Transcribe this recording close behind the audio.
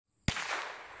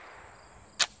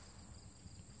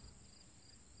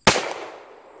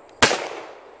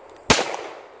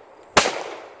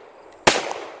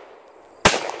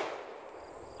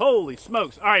Holy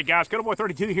smokes. All right, guys, Cutter Boy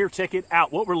 32 here. Check it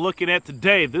out. What we're looking at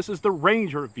today, this is the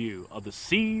range review of the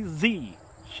CZ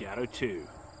Shadow 2.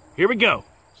 Here we go.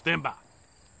 Stand by.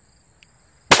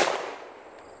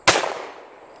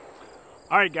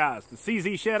 All right, guys, the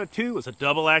CZ Shadow 2 is a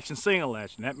double action, single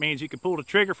action. That means you can pull the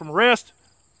trigger from rest,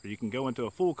 or you can go into a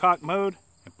full cock mode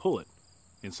and pull it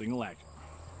in single action.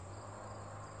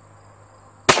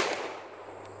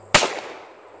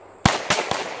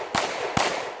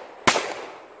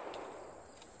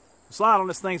 The slide on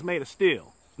this thing's made of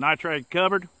steel. It's nitride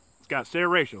covered. It's got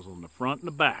serrations on the front and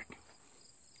the back.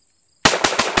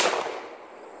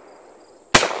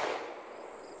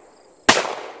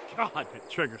 God, that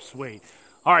trigger's sweet.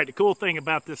 All right, the cool thing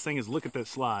about this thing is look at that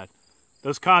slide.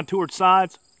 Those contoured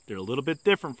sides, they're a little bit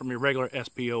different from your regular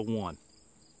SP01.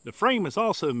 The frame is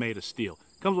also made of steel.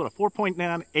 Comes with a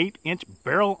 4.98 inch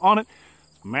barrel on it.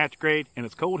 It's match grade and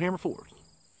it's cold hammer forged.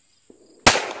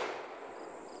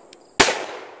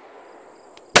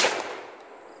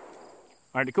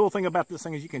 All right, the cool thing about this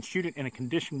thing is you can shoot it in a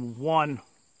condition 1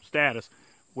 status,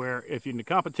 where if you're in the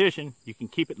competition, you can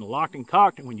keep it in locked and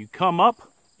cocked, and when you come up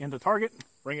in the target,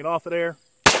 bring it off of there,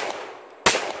 and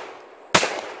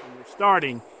you're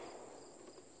starting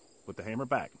with the hammer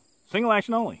back. Single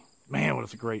action only. Man, what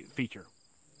is a great feature.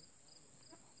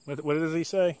 What does he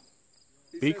say?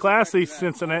 Be classy,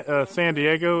 Cincinnati, San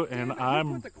Diego, and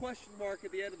I'm... Put the question mark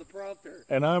at the end of the prompter.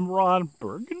 And I'm Ron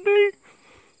Burgundy.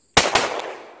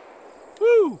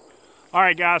 Woo! All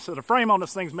right, guys, so the frame on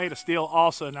this thing's made of steel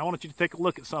also. Now, I want you to take a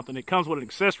look at something. It comes with an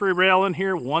accessory rail in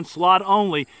here, 1 slot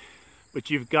only, but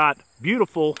you've got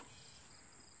beautiful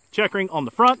checkering on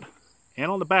the front and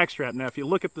on the back strap. Now, if you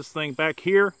look at this thing back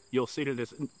here, you'll see that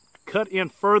it's cut in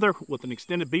further with an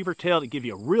extended beaver tail to give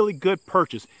you a really good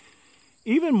purchase,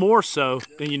 even more so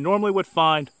than you normally would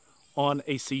find on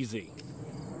a CZ.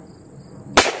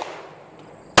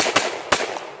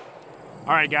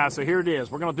 All right, guys, so here it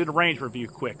is. We're going to do the range review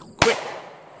quick.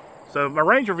 So my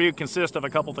range review consists of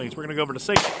a couple things. We're going to go over the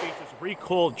safety features,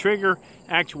 recoil, trigger,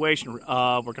 actuation.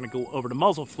 We're going to go over the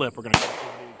muzzle flip. We're going to go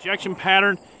over the ejection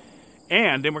pattern.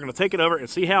 And then we're going to take it over and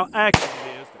see how accurate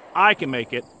it is that I can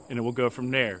make it. And then we'll go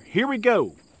from there. Here we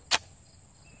go.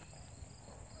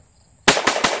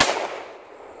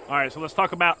 All right, so let's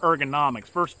talk about ergonomics.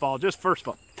 First of all,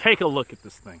 take a look at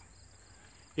this thing.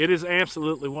 It is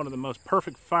absolutely one of the most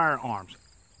perfect firearms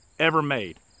ever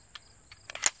made.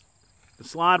 The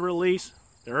slide release,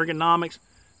 the ergonomics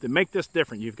that make this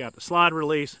different. You've got the slide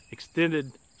release,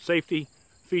 extended safety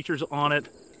features on it,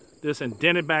 this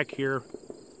indented back here,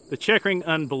 the checkering,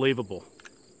 unbelievable.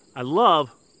 I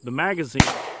love the magazine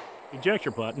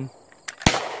ejector button,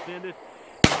 extended.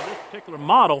 Now, this particular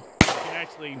model, you can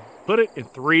actually put it in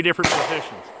 3 different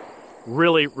positions.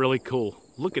 Really, really cool.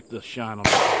 Look at the shine on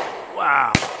it.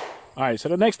 Wow. All right, so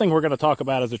the next thing we're going to talk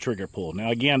about is the trigger pull. Now,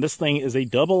 again, this thing is a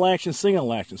double action,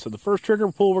 single action. So the first trigger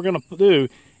pull we're going to do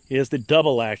is the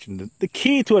double action. The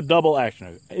key to a double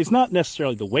action is not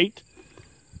necessarily the weight,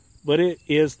 but it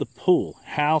is the pull.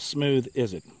 How smooth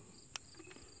is it?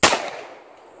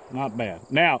 Not bad.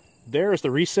 Now, there's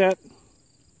the reset.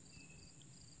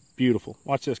 Beautiful.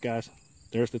 Watch this, guys.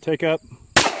 There's the take up.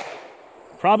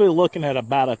 Probably looking at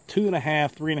about a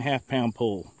 2.5, 3.5 pound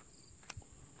pull.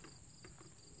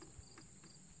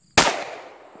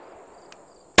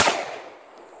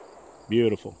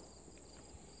 Beautiful.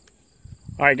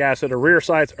 All right, guys, so the rear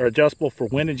sights are adjustable for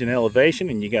windage and elevation,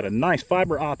 and you got a nice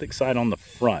fiber optic sight on the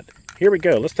front. Here we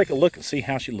go. Let's take a look and see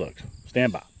how she looks.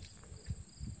 Stand by.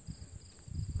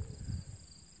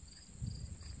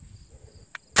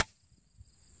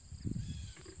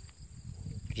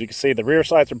 As you can see, the rear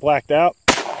sights are blacked out,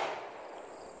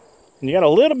 and you got a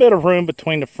little bit of room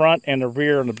between the front and the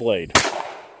rear of the blade.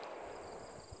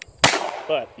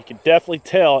 But you can definitely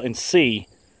tell and see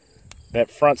that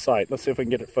front sight. Let's see if we can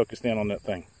get it focused in on that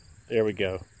thing. There we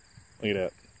go. Look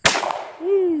at that.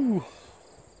 Woo!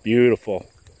 Beautiful.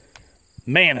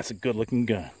 Man, that's a good looking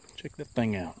gun. Check that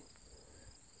thing out.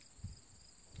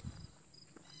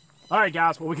 All right,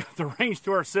 guys, well, we got the range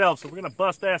to ourselves, so we're going to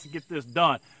bust ass and get this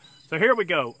done. So here we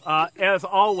go. As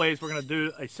always, we're going to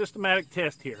do a systematic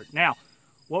test here. Now,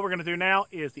 what we're going to do now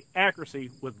is the accuracy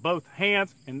with both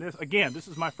hands. And this, again, this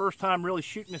is my first time really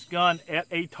shooting this gun at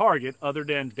a target other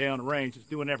than down range. It's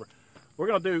doing whatever. We're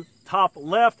going to do top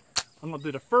left. I'm going to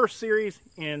do the first series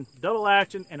in double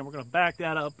action, and then we're going to back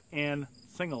that up in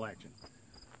single action.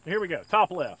 So here we go.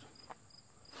 Top left.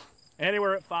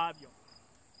 Anywhere at 5 yards.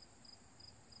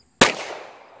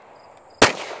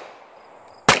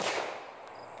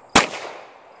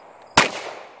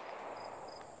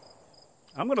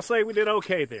 I'm going to say we did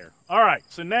okay there. All right,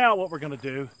 so now what we're going to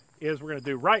do is we're going to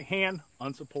do right hand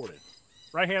unsupported.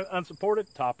 Right hand unsupported,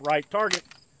 top right target.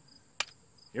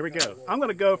 Here we go. I'm going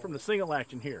to go from the single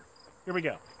action here. Here we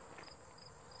go.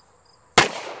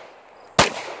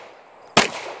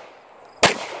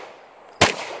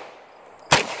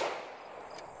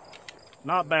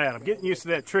 Not bad. I'm getting used to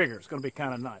that trigger. It's going to be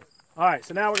kind of nice. All right,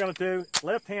 so now we're going to do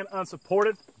left hand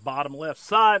unsupported, bottom left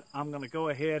side. I'm going to go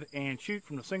ahead and shoot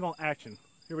from the single action.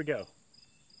 Here we go.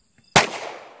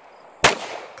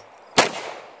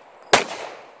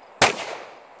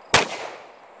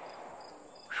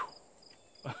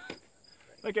 I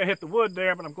think I hit the wood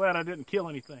there, but I'm glad I didn't kill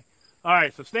anything. All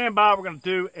right, so stand by. We're going to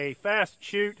do a fast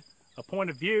shoot, a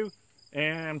point of view,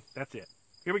 and that's it.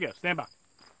 Here we go. Stand by.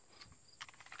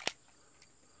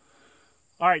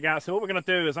 All right, guys, so what we're going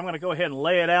to do is I'm going to go ahead and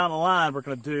lay it out on the line. We're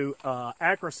going to do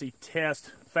accuracy test,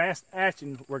 fast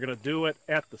action. We're going to do it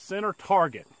at the center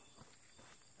target.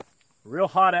 Real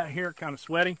hot out here, kind of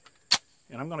sweaty.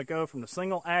 And I'm going to go from the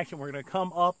single action. We're going to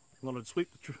come up. I'm going to sweep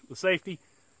the safety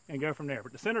and go from there.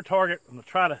 But the center target, I'm going to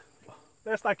try to,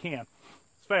 best I can,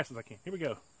 as fast as I can. Here we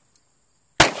go.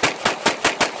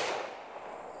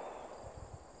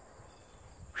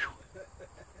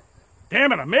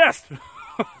 Damn it, I missed.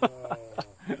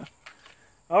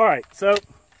 All right, so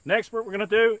next what we're going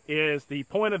to do is the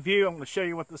point of view. I'm going to show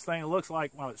you what this thing looks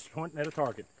like while it's pointing at a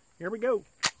target. Here we go.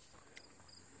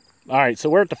 All right, so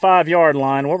we're at the 5-yard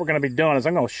line. What we're going to be doing is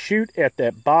I'm going to shoot at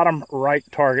that bottom right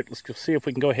target. Let's go see if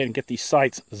we can go ahead and get these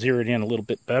sights zeroed in a little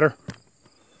bit better.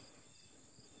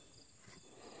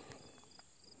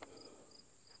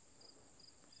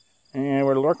 And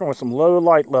we're working with some low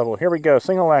light level. Here we go,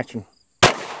 single action.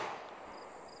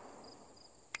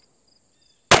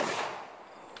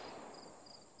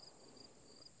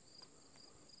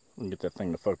 Get that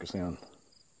thing to focus in.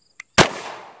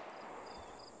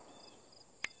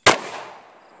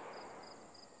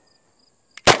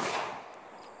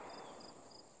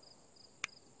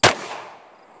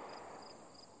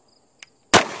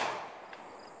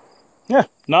 Yeah,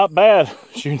 not bad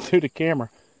shooting through the camera.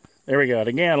 There we go. And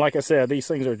again, like I said, these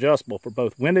things are adjustable for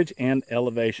both windage and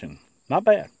elevation. Not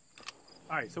bad.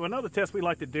 All right, so another test we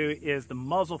like to do is the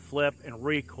muzzle flip and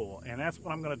recoil. And that's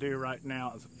what I'm going to do right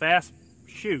now is a fast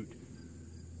shoot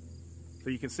so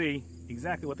you can see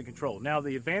exactly what to control. Now,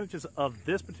 the advantages of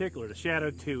this particular, the Shadow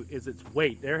 2, is its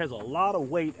weight. There has a lot of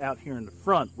weight out here in the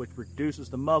front, which reduces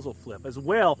the muzzle flip, as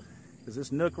well as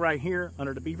this nook right here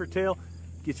under the beaver tail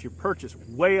gets your purchase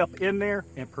way up in there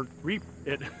and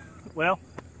well,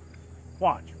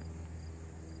 watch.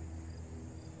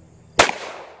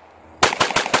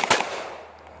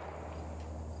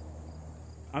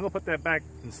 I'm gonna put that back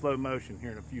in slow motion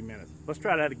here in a few minutes. Let's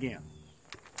try that again.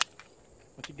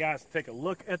 I want you guys to take a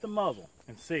look at the muzzle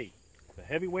and see the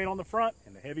heavy weight on the front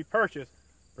and the heavy purchase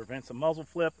prevents a muzzle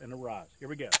flip and a rise. Here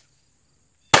we go.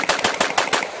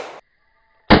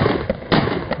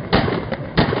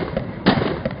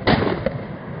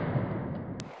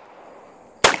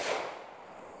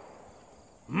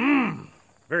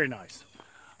 Very nice.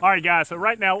 All right, guys, so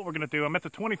right now what we're going to do, I'm at the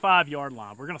 25-yard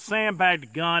line. We're going to sandbag the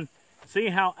gun, see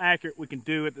how accurate we can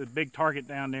do at the big target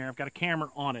down there. I've got a camera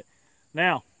on it.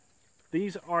 Now,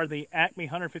 these are the Acme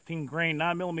 115 grain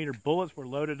 9mm bullets. We're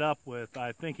loaded up with,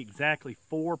 I think, exactly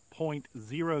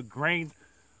 4.0 grains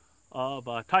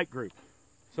of tight group.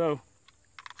 So,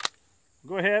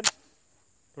 go ahead,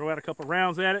 throw out a couple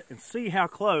rounds at it, and see how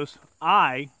close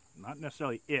not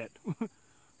necessarily it,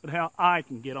 but how I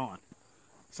can get on.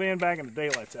 Sandbagging the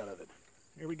daylights out of it.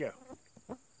 Here we go.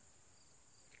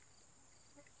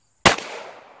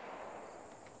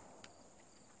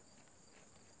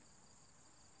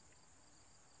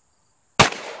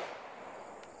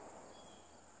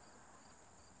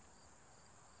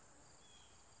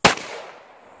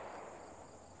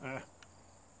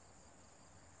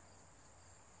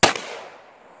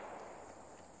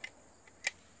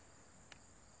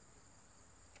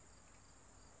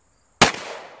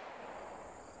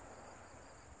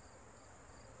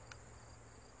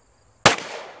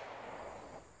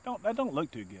 That don't look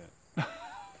too good.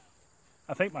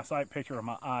 I think my sight picture or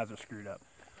my eyes are screwed up.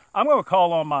 I'm going to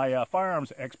call on my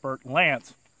firearms expert,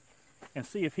 Lance, and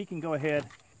see if he can go ahead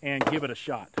and give it a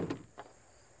shot.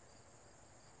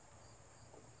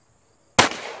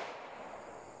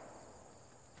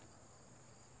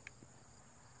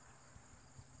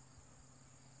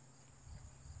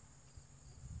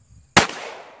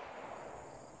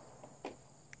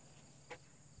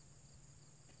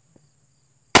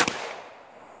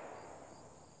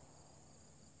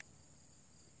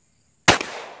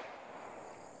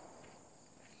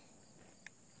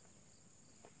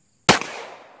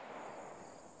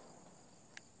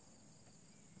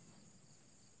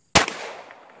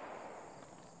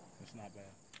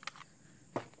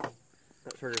 not bad.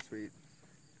 That trigger's sweet.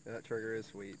 That trigger is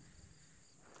sweet.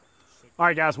 All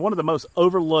right, guys, one of the most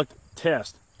overlooked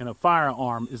tests in a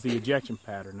firearm is the ejection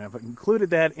pattern. Now, I've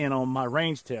included that in on my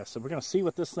range test, so we're going to see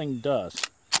what this thing does.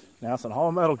 Now, it's an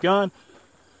all metal gun,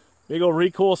 big old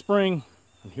recoil spring,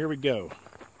 and here we go.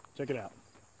 Check it out.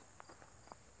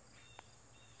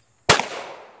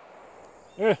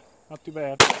 Not too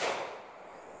bad.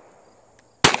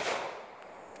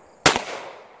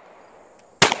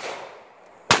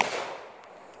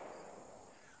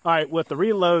 All right, with the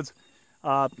reloads,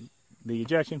 the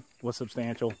ejection was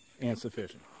substantial and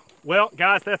sufficient. Well,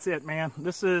 guys, that's it, man.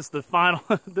 This is the final,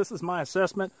 this is my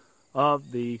assessment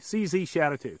of the CZ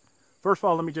Shadow Tooth. First of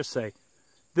all, let me just say,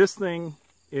 this thing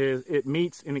it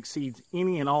meets and exceeds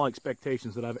any and all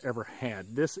expectations that I've ever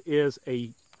had. This is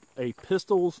a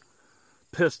pistol's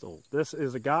pistol. This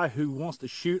is a guy who wants to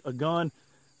shoot a gun.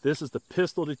 This is the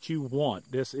pistol that you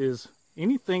want. This is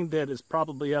anything that is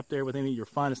probably up there with any of your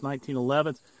finest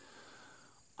 1911s.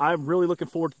 I'm really looking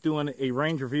forward to doing a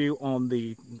range review on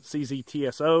the CZ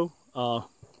TSO,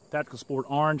 Tactical Sport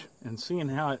Orange, and seeing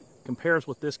how it compares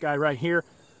with this guy right here.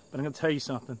 But I'm going to tell you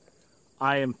something.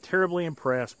 I am terribly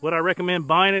impressed. Would I recommend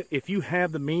buying it if you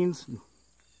have the means?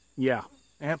 Yeah,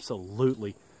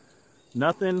 absolutely.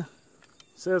 Nothing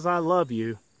says I love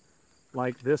you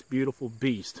like this beautiful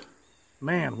beast.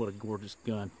 Man, what a gorgeous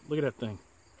gun. Look at that thing.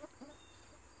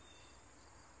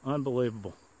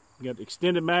 Unbelievable. You got the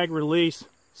extended mag release,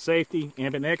 safety,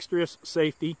 ambidextrous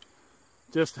safety.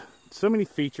 Just so many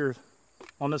features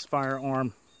on this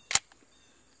firearm.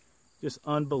 Just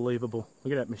unbelievable.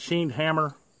 Look at that machined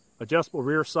hammer, adjustable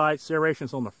rear sight,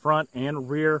 serrations on the front and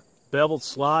rear, beveled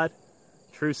slide.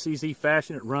 True CZ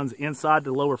fashion, it runs inside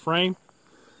the lower frame.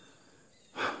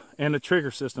 And the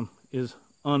trigger system is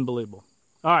unbelievable.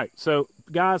 All right, so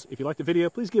guys, if you like the video,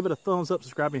 please give it a thumbs up,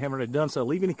 subscribe if you haven't already done so.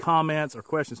 Leave any comments or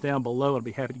questions down below. I'll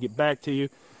be happy to get back to you.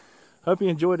 Hope you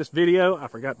enjoyed this video. I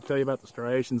forgot to tell you about the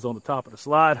striations on the top of the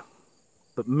slide.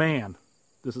 But man,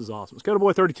 this is awesome. It's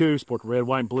Codaboy32, sport the red,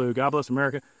 white, and blue. God bless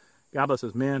America. God bless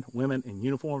us men, women in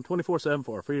uniform, 24/7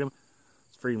 for our freedom.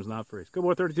 Freedom is not free. It's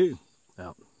Codaboy32,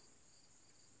 out.